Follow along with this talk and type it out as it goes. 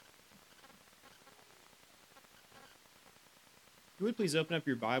you would please open up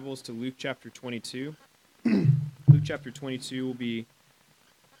your Bibles to Luke chapter 22. Luke chapter 22 will be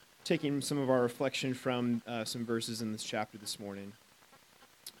taking some of our reflection from some verses in this chapter this morning.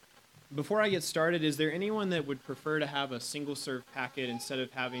 Before I get started, is there anyone that would prefer to have a single serve packet instead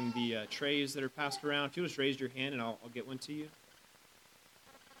of having the trays that are passed around? If you'll just raise your hand and I'll get one to you.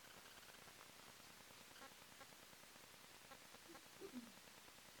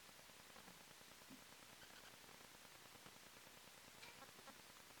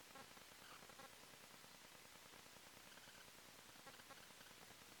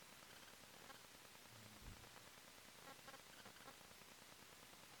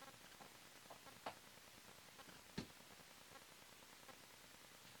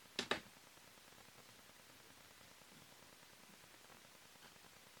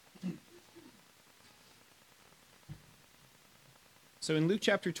 So in Luke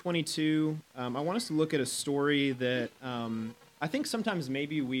chapter 22, I want us to look at a story that I think sometimes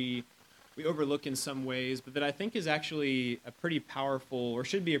maybe we overlook in some ways, but that I think is actually a pretty powerful, or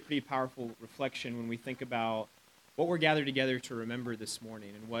should be a pretty powerful reflection when we think about what we're gathered together to remember this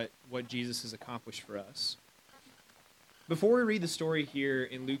morning and what Jesus has accomplished for us. Before we read the story here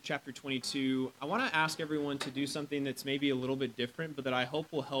in Luke chapter 22, I want to ask everyone to do something that's maybe a little bit different, but that I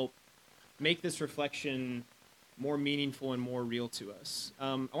hope will help make this reflection more meaningful and more real to us.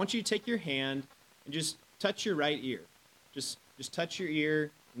 I want you to take your hand and just touch your right ear. Just touch your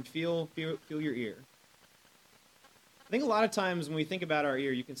ear and feel your ear. I think a lot of times when we think about our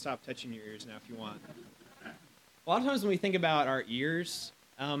ear, you can stop touching your ears now if you want. A lot of times when we think about our ears,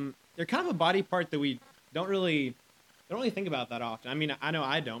 they're kind of a body part that we don't really think about that often. I mean, I know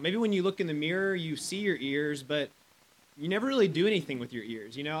I don't. Maybe when you look in the mirror, you see your ears, but you never really do anything with your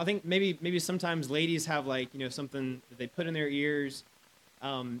ears. You know, I think maybe sometimes ladies have something that they put in their ears,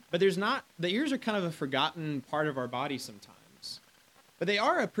 but the ears are kind of a forgotten part of our body sometimes. But they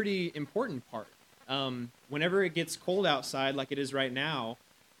are a pretty important part. Whenever it gets cold outside, like it is right now,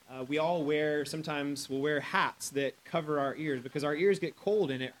 we'll wear hats that cover our ears because our ears get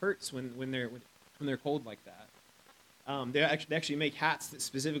cold and it hurts when they're cold like that. They actually make hats that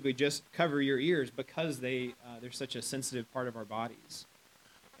specifically just cover your ears because they're such a sensitive part of our bodies.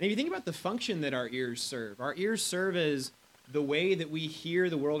 And if you think about the function that our ears serve as the way that we hear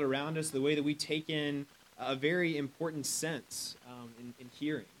the world around us, the way that we take in a very important sense in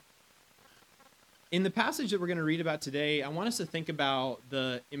hearing. In the passage that we're going to read about today, I want us to think about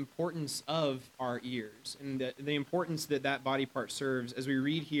the importance of our ears and the importance that body part serves as we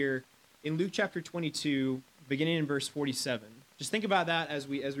read here in Luke chapter 22, beginning in verse 47. Just think about that as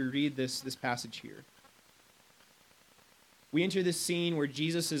we read this passage here. We enter this scene where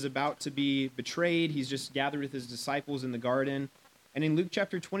Jesus is about to be betrayed. He's just gathered with his disciples in the garden. And in Luke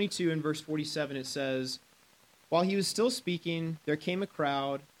chapter 22 and verse 47, it says, "While he was still speaking, there came a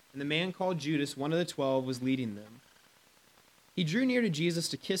crowd, and the man called Judas, one of the 12, was leading them. He drew near to Jesus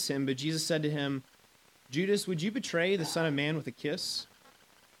to kiss him, but Jesus said to him, 'Judas, would you betray the Son of Man with a kiss?'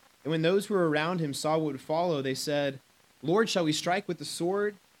 And when those who were around him saw what would follow, they said, 'Lord, shall we strike with the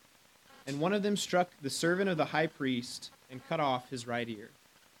sword?' And one of them struck the servant of the high priest and cut off his right ear."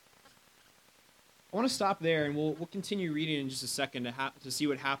 I want to stop there, and we'll continue reading in just a second to see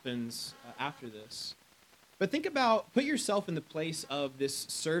what happens after this. But put yourself in the place of this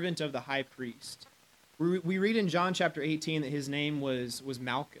servant of the high priest. We read in John chapter 18 that his name was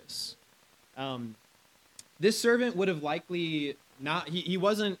Malchus. This servant would have likely not, he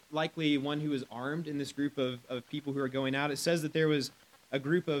wasn't likely one who was armed in this group of people who are going out. It says that there was a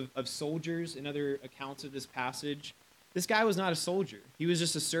group of soldiers in other accounts of this passage. This guy was not a soldier. He was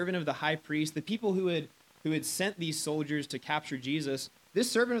just a servant of the high priest. The people who had sent these soldiers to capture Jesus, this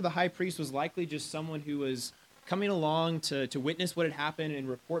servant of the high priest was likely just someone who was coming along to witness what had happened and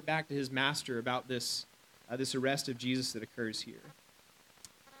report back to his master about this arrest of Jesus that occurs here.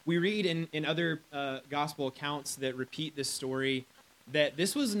 We read in other gospel accounts that repeat this story that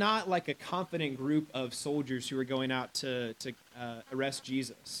this was not like a confident group of soldiers who were going out to arrest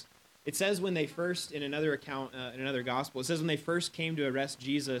Jesus. It says when they first, in another account, in another gospel, it says when they first came to arrest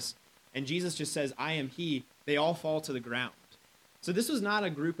Jesus, and Jesus just says, "I am he," they all fall to the ground. So this was not a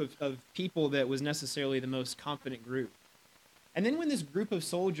group of people that was necessarily the most confident group. And then when this group of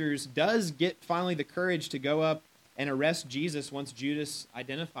soldiers does get finally the courage to go up and arrest Jesus once Judas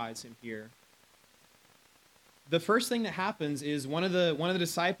identifies him here, the first thing that happens is one of the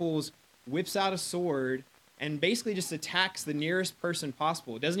disciples whips out a sword and basically just attacks the nearest person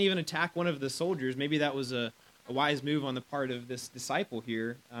possible. It doesn't even attack one of the soldiers. Maybe that was a wise move on the part of this disciple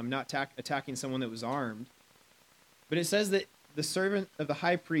here, not attacking someone that was armed. But it says that the servant of the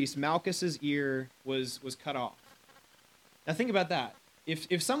high priest, Malchus's ear was cut off. Now think about that.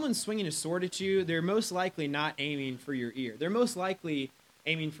 If someone's swinging a sword at you, they're most likely not aiming for your ear. They're most likely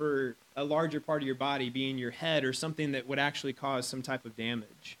aiming for a larger part of your body, being your head or something that would actually cause some type of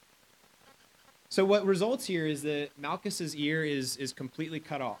damage. So what results here is that Malchus's ear is completely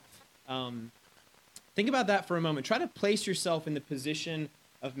cut off. Think about that for a moment. Try to place yourself in the position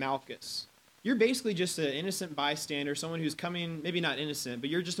of Malchus. You're basically just an innocent bystander, someone who's coming, maybe not innocent, but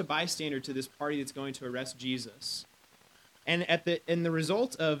you're just a bystander to this party that's going to arrest Jesus. And the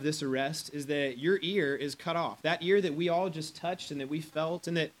result of this arrest is that your ear is cut off. That ear that we all just touched and that we felt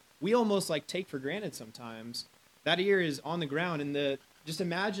and that we almost like take for granted sometimes, that ear is on the ground. And just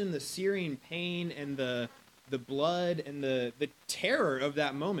imagine the searing pain and the blood and the terror of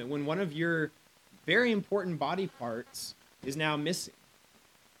that moment when one of your very important body parts is now missing.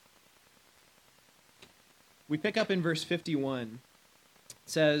 We pick up in verse 51. It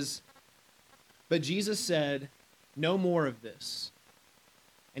says, "But Jesus said, 'No more of this.'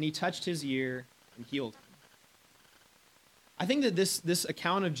 And he touched his ear and healed him." I think that this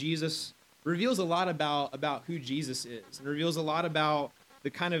account of Jesus reveals a lot about who Jesus is, and reveals a lot about the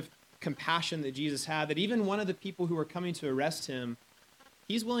kind of compassion that Jesus had, that even one of the people who were coming to arrest him,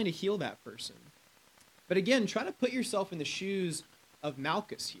 he's willing to heal that person. But again, try to put yourself in the shoes of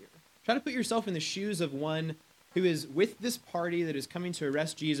Malchus here. Try to put yourself in the shoes of one who is with this party that is coming to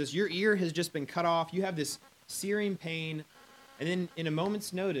arrest Jesus. Your ear has just been cut off. You have this searing pain. And then in a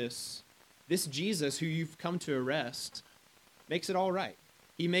moment's notice, this Jesus who you've come to arrest makes it all right.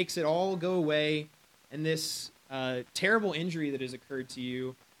 He makes it all go away. And this terrible injury that has occurred to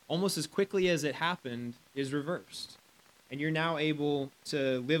you, almost as quickly as it happened, is reversed. And you're now able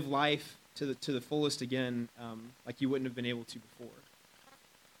to live life to the fullest again, like you wouldn't have been able to before.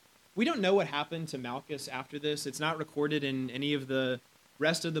 We don't know what happened to Malchus after this. It's not recorded in any of the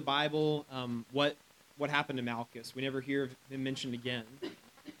rest of the Bible, what happened to Malchus. We never hear of him mentioned again.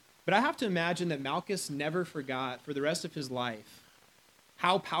 But I have to imagine that Malchus never forgot for the rest of his life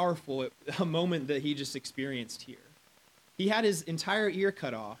how powerful a moment that he just experienced here. He had his entire ear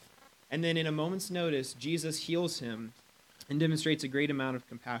cut off, and then in a moment's notice, Jesus heals him and demonstrates a great amount of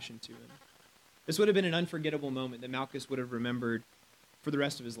compassion to him. This would have been an unforgettable moment that Malchus would have remembered for the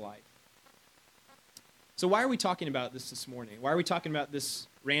rest of his life. So why are we talking about this morning? Why are we talking about this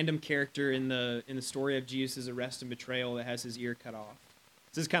random character in the story of Jesus' arrest and betrayal that has his ear cut off?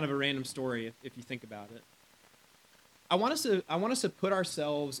 This is kind of a random story if you think about it. I want us to put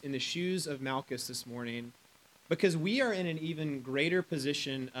ourselves in the shoes of Malchus this morning, because we are in an even greater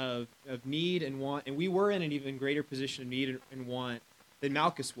position of need and want, and we were in an even greater position of need and want than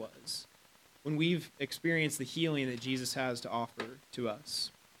Malchus was when we've experienced the healing that Jesus has to offer to us.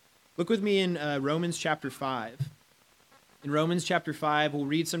 Look with me in Romans chapter 5. In Romans chapter 5, we'll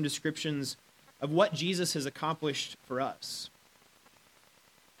read some descriptions of what Jesus has accomplished for us.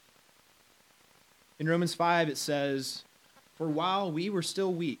 In Romans 5, it says, "For while we were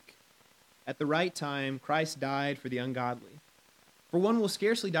still weak, at the right time Christ died for the ungodly. For one will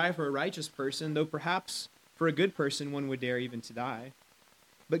scarcely die for a righteous person, though perhaps for a good person one would dare even to die.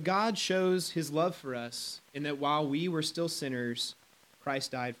 But God shows his love for us in that while we were still sinners,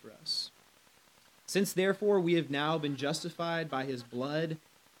 Christ died for us. Since therefore we have now been justified by his blood,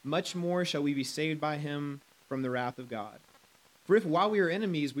 much more shall we be saved by him from the wrath of God. For if while we were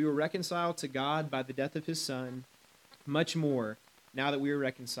enemies we were reconciled to God by the death of his Son, much more, now that we are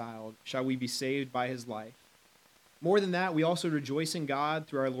reconciled, shall we be saved by his life. More than that, we also rejoice in God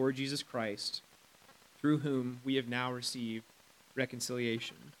through our Lord Jesus Christ, through whom we have now received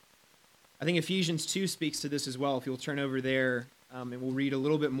reconciliation." I think Ephesians 2 speaks to this as well. If you'll turn over there, and we'll read a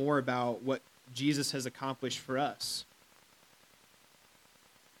little bit more about what Jesus has accomplished for us.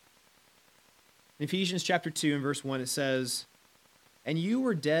 In Ephesians chapter 2 and verse 1, it says, "And you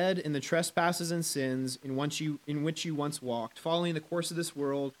were dead in the trespasses and sins in which you once walked, following the course of this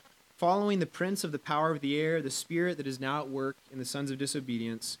world, following the prince of the power of the air, the spirit that is now at work in the sons of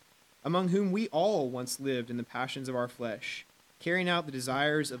disobedience, among whom we all once lived in the passions of our flesh, carrying out the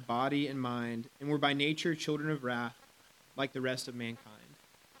desires of body and mind, and were by nature children of wrath, like the rest of mankind."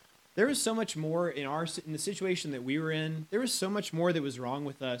 There was so much more in the situation that we were in. There was so much more that was wrong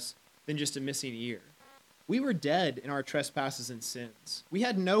with us than just a missing ear. We were dead in our trespasses and sins. We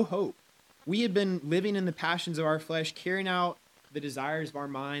had no hope. We had been living in the passions of our flesh, carrying out the desires of our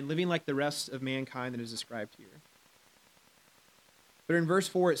mind, living like the rest of mankind that is described here. But in verse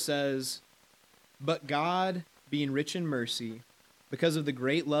 4 it says, "But God, being rich in mercy, because of the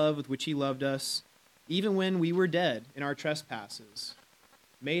great love with which he loved us, even when we were dead in our trespasses,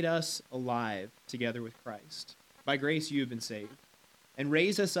 made us alive together with Christ. By grace you have been saved, and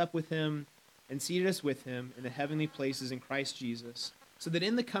raised us up with him, and seated us with him in the heavenly places in Christ Jesus, so that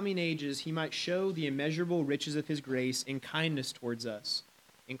in the coming ages he might show the immeasurable riches of his grace and kindness towards us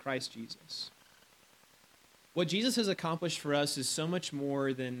in Christ Jesus. What Jesus has accomplished for us is so much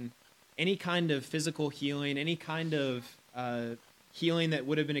more than any kind of physical healing, any kind of healing that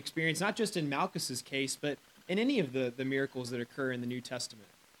would have been experienced, not just in Malchus's case, but in any of the miracles that occur in the New Testament.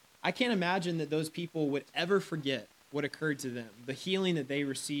 I can't imagine that those people would ever forget what occurred to them, the healing that they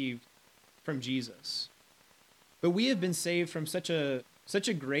received from Jesus. But we have been saved from such a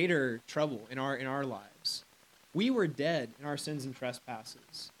greater trouble in our lives. We were dead in our sins and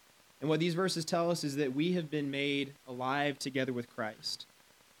trespasses. And what these verses tell us is that we have been made alive together with Christ.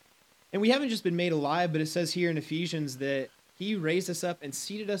 And we haven't just been made alive, but it says here in Ephesians that he raised us up and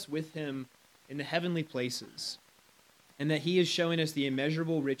seated us with him in the heavenly places, and that he is showing us the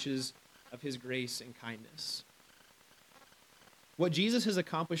immeasurable riches of his grace and kindness. What Jesus has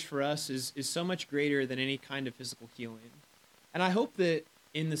accomplished for us is so much greater than any kind of physical healing. And I hope that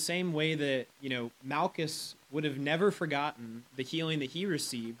in the same way that, Malchus would have never forgotten the healing that he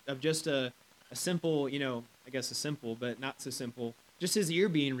received of just a simple, I guess a simple, but not so simple, just his ear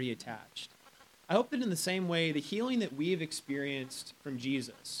being reattached. I hope that in the same way, the healing that we have experienced from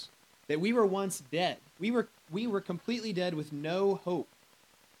Jesus, that we were once dead, we were completely dead with no hope,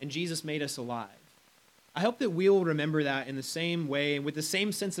 and Jesus made us alive. I hope that we will remember that in the same way and with the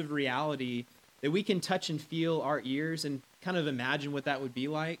same sense of reality that we can touch and feel our ears and kind of imagine what that would be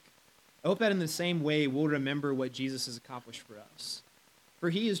like. I hope that in the same way we'll remember what Jesus has accomplished for us. For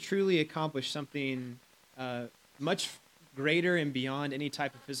he has truly accomplished something much greater and beyond any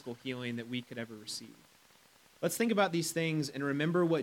type of physical healing that we could ever receive. Let's think about these things and remember what